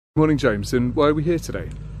Morning, James, and why are we here today?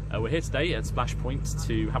 We're here today at Splash Point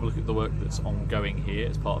to have a look at the work that's ongoing here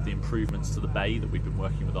as part of the improvements to the bay that we've been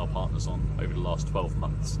working with our partners on over the last 12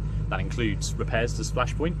 months. That includes repairs to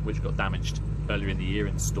Splash Point, which got damaged earlier in the year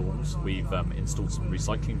in storms. We've installed some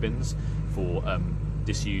recycling bins for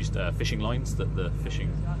disused fishing lines that the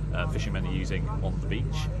fishermen are using on the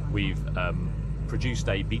beach. We've produced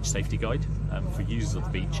a beach safety guide for users of the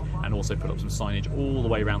beach, and also put up some signage all the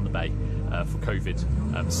way around the bay for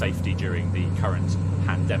COVID safety during the current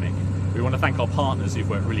pandemic. We want to thank our partners who've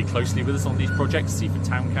worked really closely with us on these projects: Seaford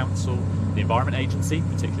Town Council, the Environment Agency,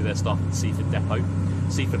 particularly their staff at the Seaford Depot,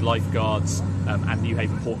 Seaford Lifeguards, and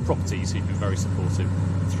Newhaven Port and Properties, who've been very supportive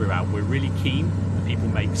throughout. We're really keen that people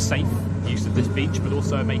make safe use of this beach, but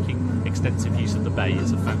also making extensive use of the bay.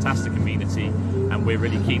 It's a fantastic amenity, and we're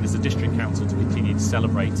really keen as a district council to continue to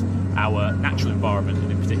celebrate our natural environment,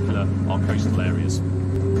 and in particular our coastal areas.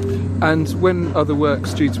 And when are the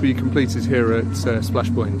works due to be completed here at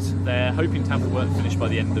Splash Point? They're hoping to have the work finished by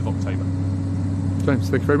the end of October. James,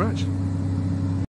 thank you very much.